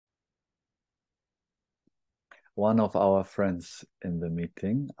One of our friends in the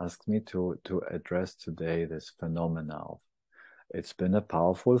meeting asked me to address today this phenomena of it's been a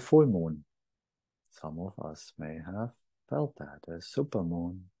powerful full moon. Some of us may have felt that as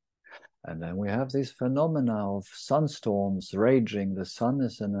supermoon. And then we have these phenomena of sunstorms raging. The sun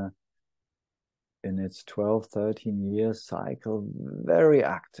is in its 12, 13-year cycle, very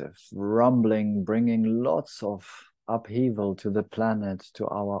active, rumbling, bringing lots of upheaval to the planet, to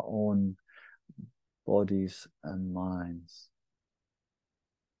our own bodies and minds.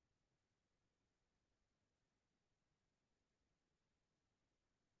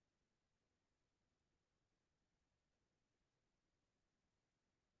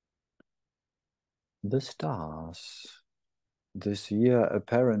 The stars. This year,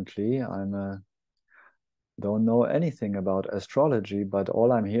 apparently, don't know anything about astrology, but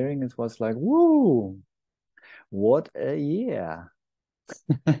all I'm hearing it was like, woo, what a year.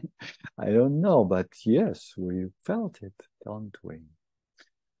 I don't know, but yes, we felt it, don't we?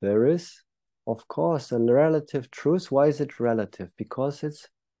 There is, of course, a relative truth. Why is it relative? Because it's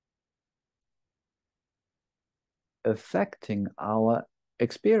affecting our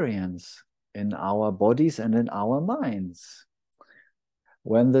experience in our bodies and in our minds.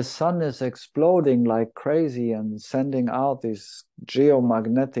 When the sun is exploding like crazy and sending out these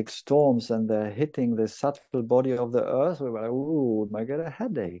geomagnetic storms and they're hitting the subtle body of the earth, we were like, ooh, we might get a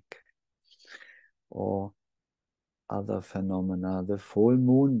headache. Or other phenomena, the full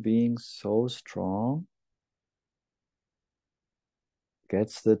moon being so strong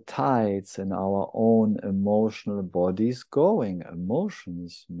gets the tides in our own emotional bodies going.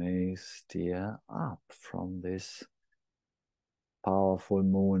 Emotions may steer up from this powerful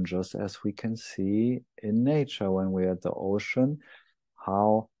moon, just as we can see in nature when we're at the ocean,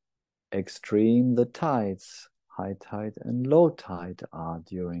 how extreme the tides, high tide and low tide, are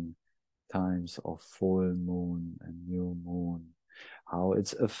during times of full moon and new moon, how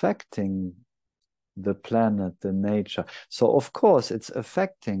it's affecting the planet, the nature. So of course it's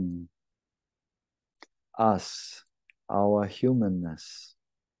affecting us, our humanness.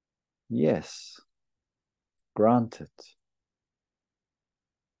 Yes, granted.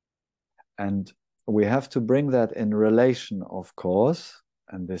 And we have to bring that in relation, of course,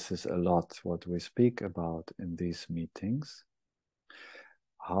 and this is a lot what we speak about in these meetings.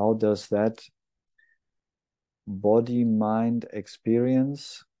 How does that body-mind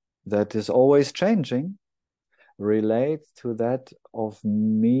experience that is always changing relate to that of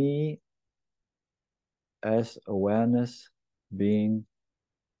me as awareness being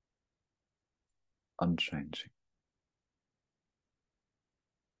unchanging?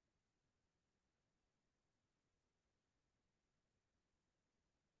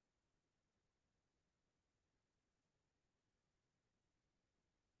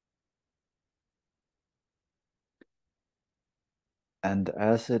 And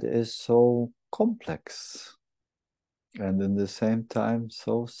as it is so complex and in the same time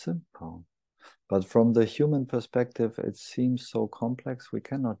so simple. But from the human perspective, it seems so complex. We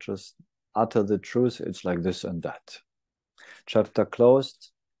cannot just utter the truth. It's like this and that. Chapter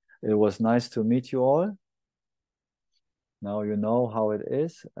closed. It was nice to meet you all. Now you know how it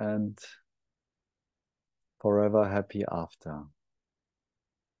is, and forever happy after.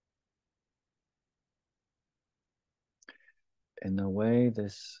 In a way,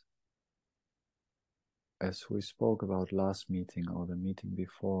 this, as we spoke about last meeting or the meeting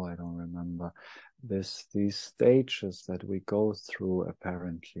before, I don't remember, these stages that we go through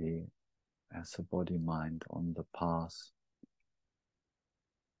apparently as a body-mind on the path.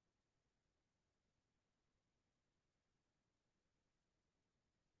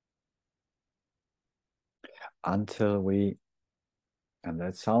 Until we, and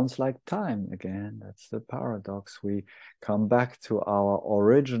that sounds like time again, that's the paradox, we come back to our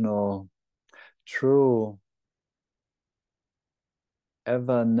original, true,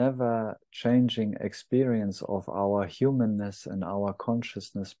 ever never changing experience of our humanness and our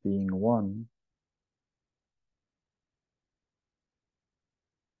consciousness being one.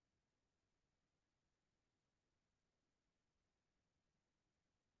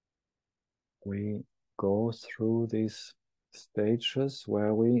 We go through these stages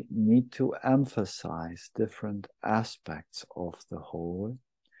where we need to emphasize different aspects of the whole.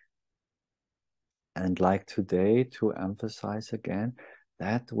 And like today, to emphasize again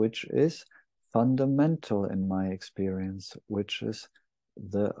that which is fundamental in my experience, which is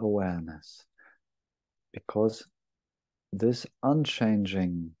the awareness. Because this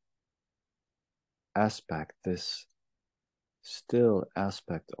unchanging aspect, this still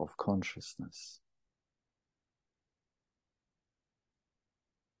aspect of consciousness,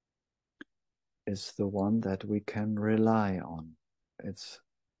 is the one that we can rely on. It's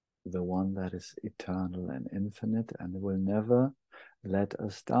the one that is eternal and infinite and will never let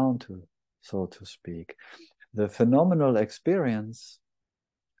us down, so to speak. The phenomenal experience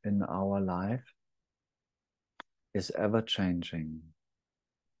in our life is ever changing,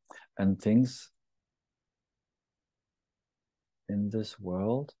 and things in this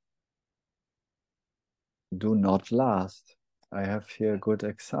world do not last. I have here a good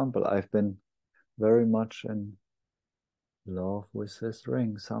example. I've been very much in love with this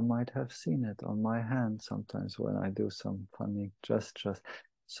ring. Some might have seen it on my hand sometimes when I do some funny gestures.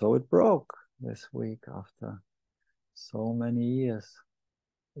 So it broke this week after so many years.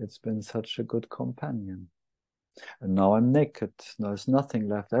 It's been such a good companion. And now I'm naked. There's nothing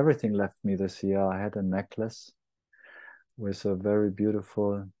left. Everything left me this year. I had a necklace with a very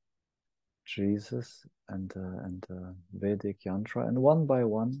beautiful Jesus and a Vedic yantra. And one by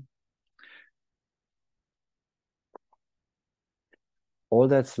one, all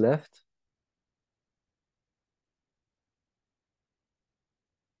that's left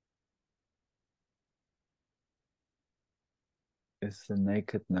is the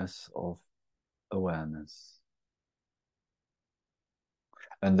nakedness of awareness.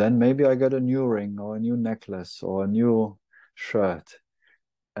 And then maybe I get a new ring or a new necklace or a new shirt.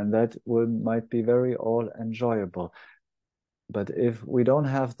 And that might be very all enjoyable. But if we don't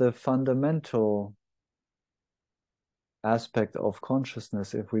have the fundamental aspect of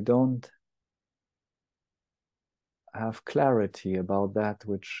consciousness, if we don't have clarity about that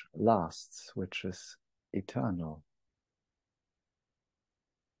which lasts, which is eternal,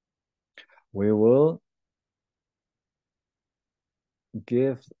 we will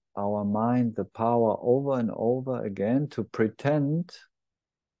give our mind the power over and over again to pretend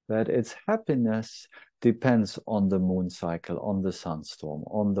that its happiness depends on the moon cycle, on the sunstorm,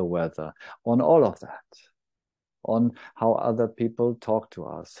 on the weather, on all of that, on how other people talk to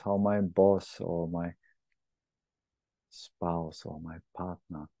us, how my boss or my spouse or my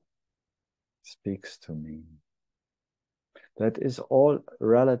partner speaks to me. That is all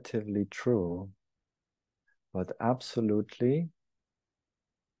relatively true, but absolutely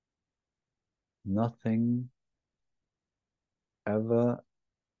nothing ever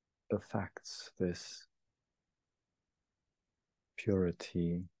affects this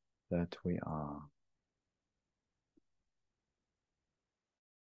purity that we are.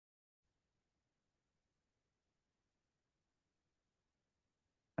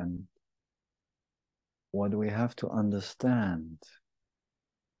 And what we have to understand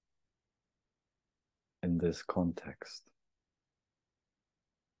in this context,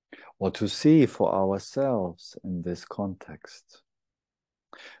 or to see for ourselves in this context,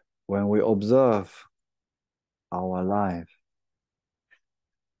 when we observe our life,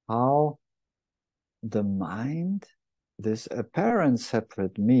 how the mind, this apparent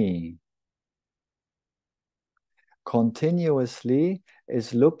separate me, continuously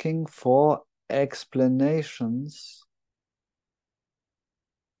is looking for explanations,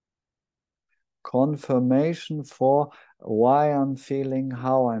 confirmation for why I'm feeling,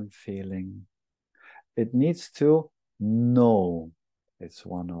 how I'm feeling. It needs to know. It's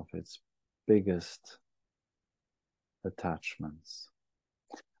one of its biggest attachments.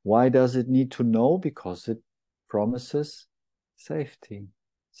 Why does it need to know? Because it promises safety,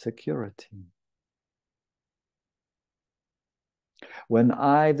 security. When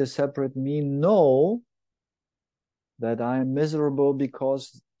I, the separate me, know that I am miserable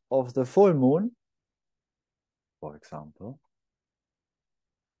because of the full moon, for example,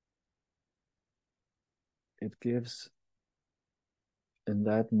 it gives, in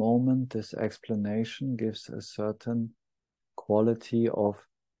that moment, this explanation gives a certain quality of,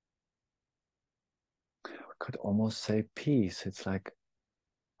 we could almost say, peace. It's like,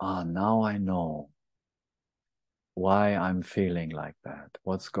 now I know why I'm feeling like that,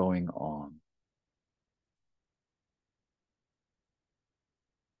 what's going on.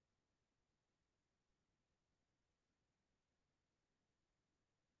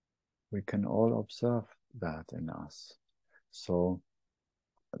 We can all observe that in us. So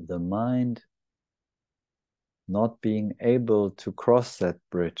the mind not being able to cross that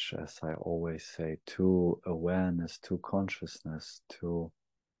bridge, as I always say, to awareness, to consciousness, to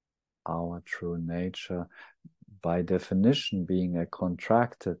our true nature, by definition being a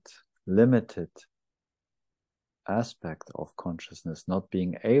contracted, limited aspect of consciousness, not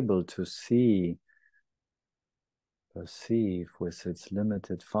being able to see, perceive with its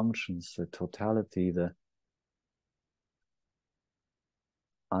limited functions, the totality, the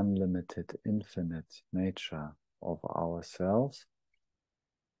unlimited, infinite nature of ourselves,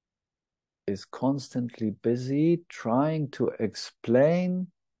 is constantly busy trying to explain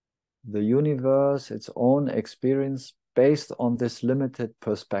the universe, its own experience, based on this limited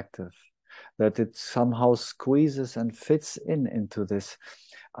perspective, that it somehow squeezes and fits into this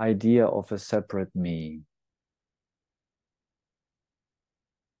idea of a separate me.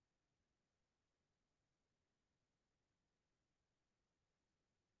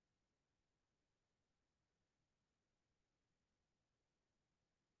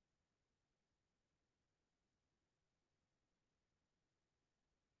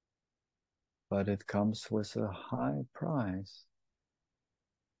 But it comes with a high price.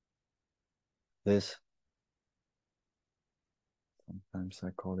 This, sometimes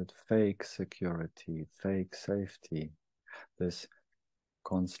I call it fake security, fake safety, this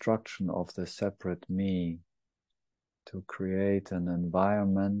construction of the separate me to create an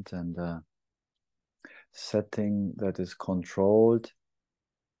environment and a setting that is controlled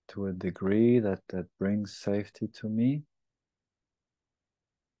to a degree that brings safety to me.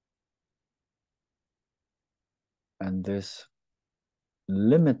 And this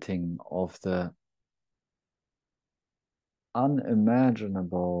limiting of the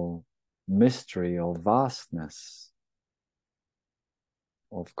unimaginable mystery or vastness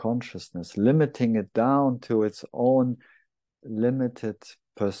of consciousness, limiting it down to its own limited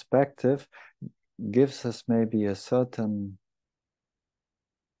perspective, gives us maybe a certain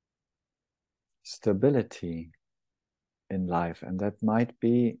stability in life, and that might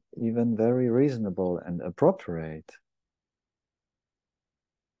be even very reasonable and appropriate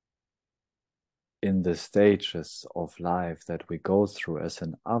in the stages of life that we go through as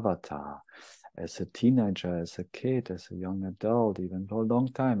an avatar, as a teenager, as a kid, as a young adult, even for a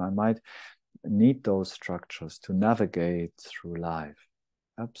long time. I might need those structures to navigate through life.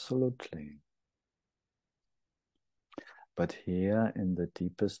 Absolutely. But here in the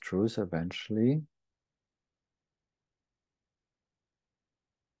deepest truth, eventually,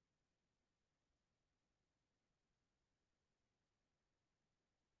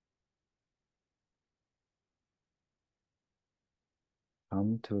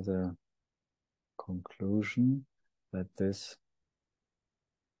 come to the conclusion that this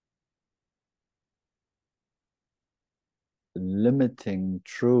limiting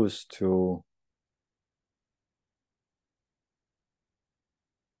truth to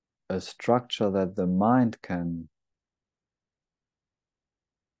a structure that the mind can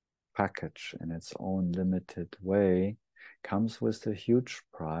package in its own limited way comes with the huge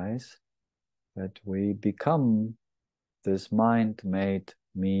price that we become this mind-made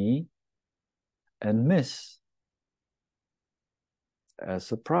me and miss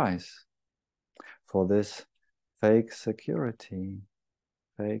as a price for this fake security,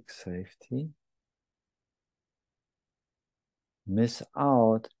 fake safety, miss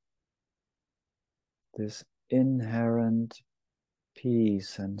out this inherent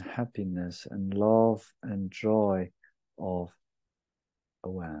peace and happiness and love and joy of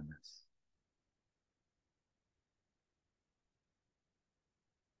awareness.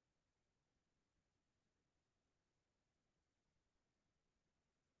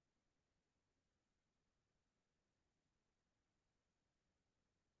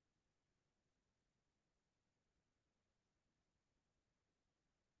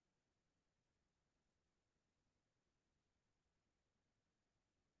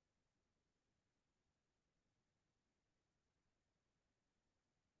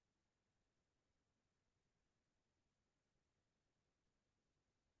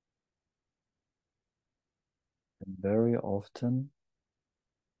 And very often,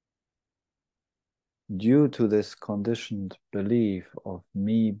 due to this conditioned belief of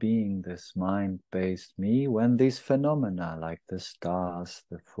me being this mind-based me, when these phenomena like the stars,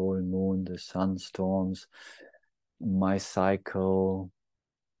 the full moon, the sunstorms, my cycle,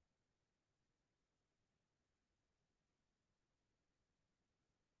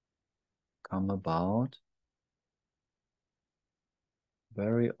 come about,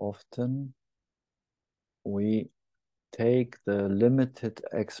 very often we take the limited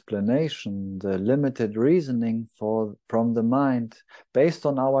explanation, the limited reasoning from the mind based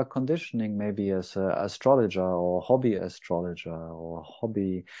on our conditioning, maybe as an astrologer or hobby astrologer or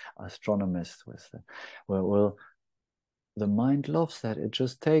hobby astronomist. Well, the mind loves that. It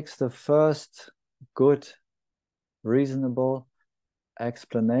just takes the first good, reasonable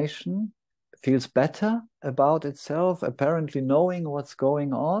explanation, feels better about itself, apparently knowing what's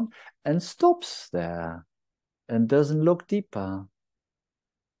going on, and stops there and doesn't look deeper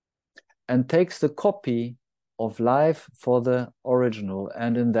and takes the copy of life for the original,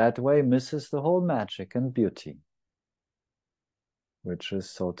 and in that way misses the whole magic and beauty. which is,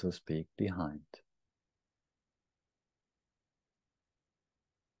 so to speak, behind.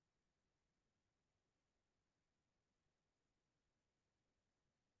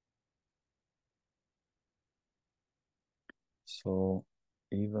 So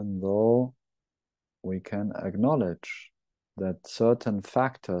even though we can acknowledge that certain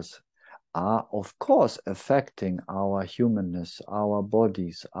factors are, of course, affecting our humanness, our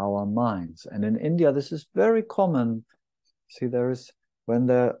bodies, our minds. And in India, this is very common. See, when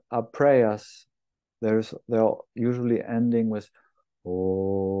there are prayers, they're usually ending with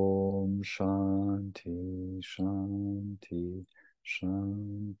Om Shanti, Shanti,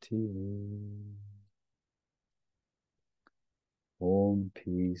 Shanti. Om,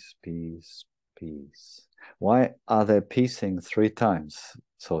 peace, peace, peace. Why are they peacing 3 times,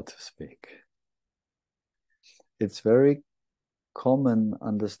 so to speak? It's very common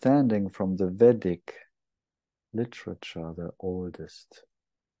understanding from the Vedic literature, the oldest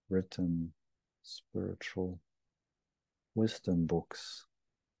written spiritual wisdom books,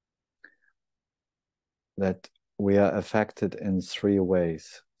 that we are affected in 3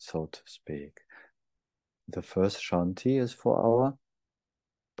 ways, so to speak. The first shanti is for our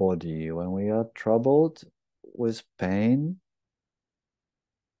body. When we are troubled with pain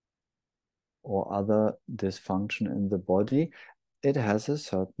or other dysfunction in the body, it has a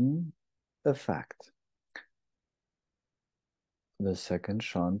certain effect. The second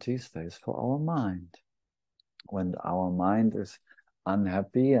shanti stays for our mind. When our mind is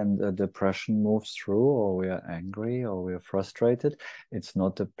unhappy and a depression moves through, or we are angry, or we are frustrated, it's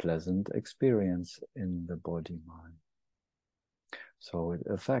not a pleasant experience in the body-mind. So it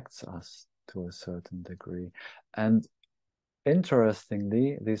affects us to a certain degree. And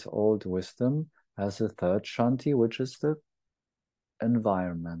interestingly, this old wisdom has a third shanti, which is the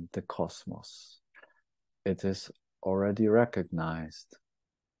environment, the cosmos. It is already recognized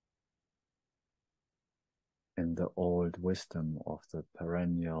in the old wisdom of the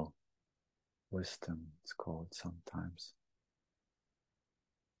perennial wisdom, it's called sometimes,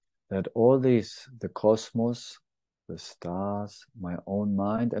 that all these, the cosmos, the stars, my own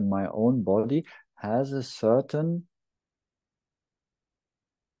mind, and my own body, has a certain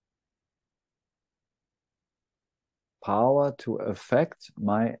power to affect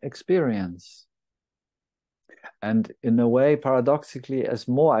my experience. And in a way, paradoxically, as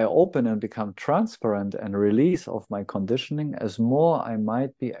more I open and become transparent and release of my conditioning, as more I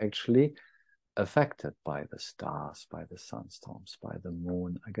might be actually affected by the stars, by the sunstorms, by the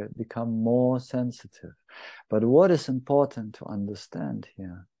moon. I become more sensitive. But what is important to understand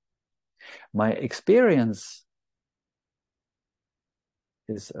here? My experience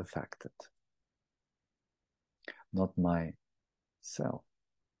is affected, not myself.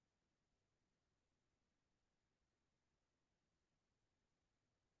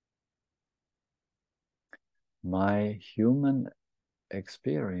 My human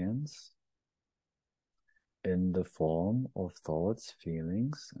experience in the form of thoughts,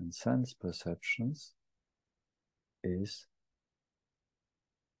 feelings, and sense perceptions is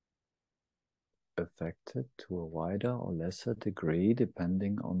affected to a wider or lesser degree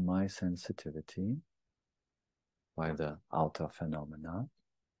depending on my sensitivity by the outer phenomena.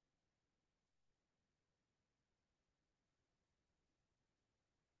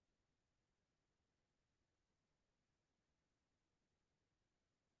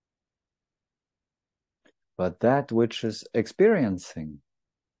 But that which is experiencing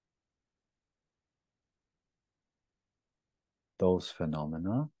those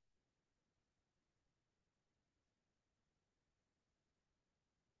phenomena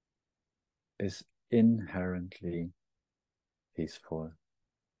is inherently peaceful.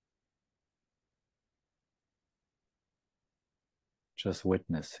 Just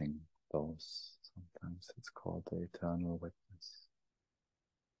witnessing those. Sometimes it's called the eternal witness.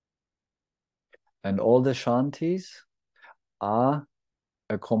 And all the shantis are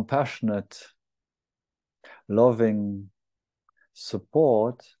a compassionate, loving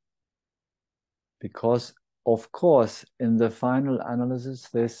support, because, of course, in the final analysis,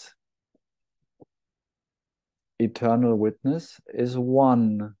 this eternal witness is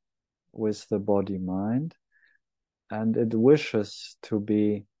one with the body-mind, and it wishes to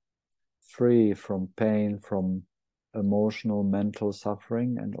be free from pain, from emotional, mental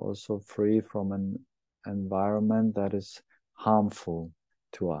suffering, and also free from an environment that is harmful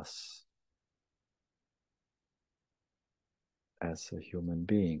to us as a human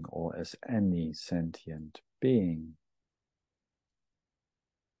being or as any sentient being.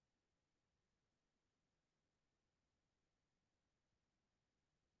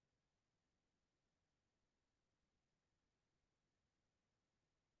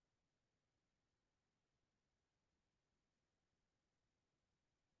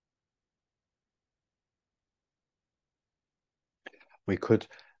 We could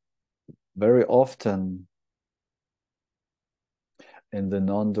very often in the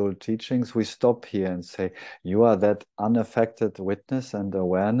non-dual teachings, we stop here and say, you are that unaffected witness and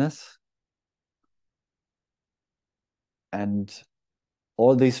awareness. And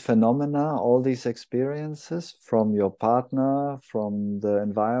all these phenomena, all these experiences from your partner, from the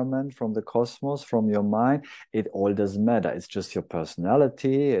environment, from the cosmos, from your mind, it all doesn't matter. It's just your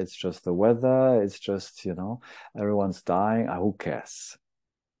personality. It's just the weather. It's just, everyone's dying. Who cares?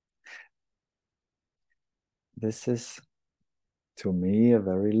 This is, to me, a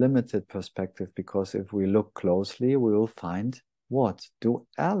very limited perspective, because if we look closely, we will find what?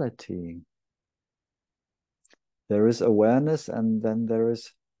 Duality. There is awareness, and then there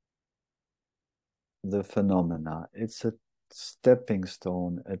is the phenomena. It's a stepping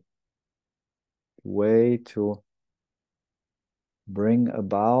stone, a way to bring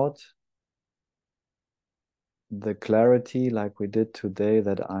about the clarity, like we did today,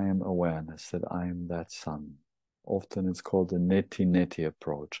 that I am awareness, that I am that sun. Often it's called the neti-neti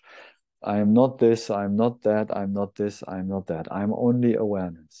approach. I am not this, I'm not that, I'm not this, I'm not that. I'm only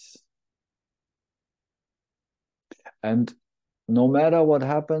awareness. And no matter what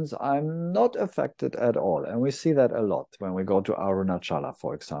happens, I'm not affected at all. And we see that a lot when we go to Arunachala,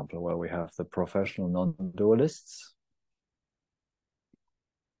 for example, where we have the professional non-dualists.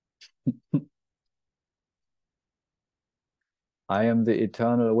 I am the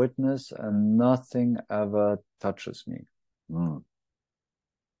eternal witness and nothing ever touches me. Mm.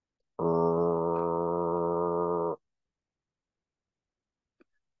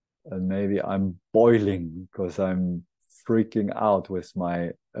 And maybe I'm boiling because I'm freaking out with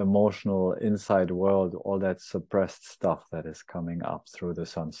my emotional inside world, all that suppressed stuff that is coming up through the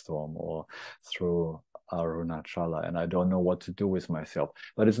sunstorm or through Arunachala, and I don't know what to do with myself.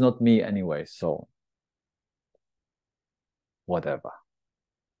 But it's not me anyway, so whatever.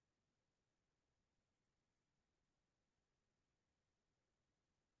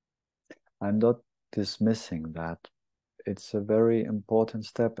 I'm not dismissing that. It's a very important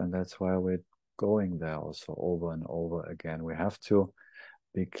step, and that's why we're going there also over and over again. We have to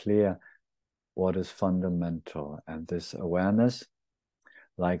be clear what is fundamental, and this awareness,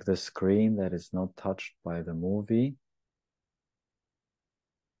 like the screen that is not touched by the movie,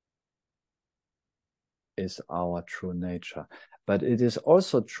 is our true nature. But it is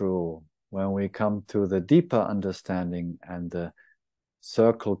also true when we come to the deeper understanding and the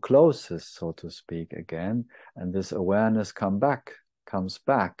circle closes, so to speak, again, and this awareness comes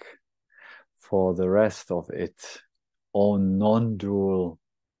back for the rest of its own non-dual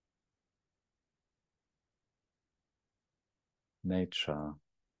nature,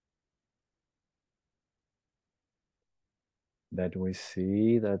 that we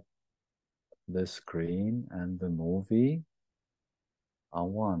see that the screen and the movie are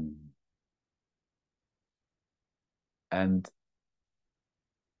one. And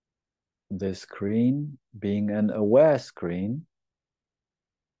the screen, being an aware screen,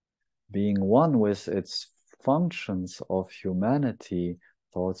 being one with its functions of humanity,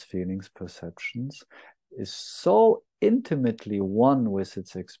 thoughts, feelings, perceptions, is so intimately one with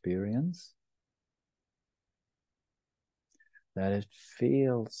its experience that it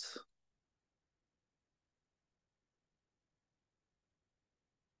feels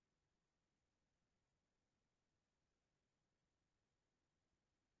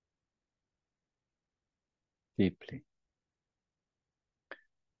deeply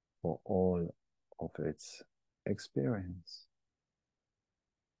for all of its experience.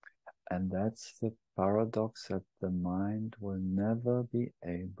 And that's the paradox, that the mind will never be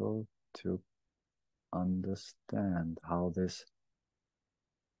able to understand how this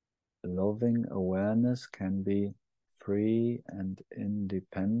loving awareness can be free and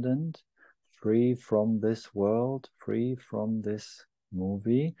independent, free from this world, free from this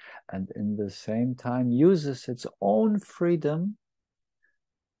movie, and in the same time uses its own freedom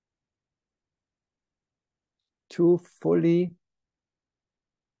to fully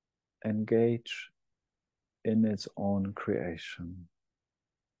engage in its own creation.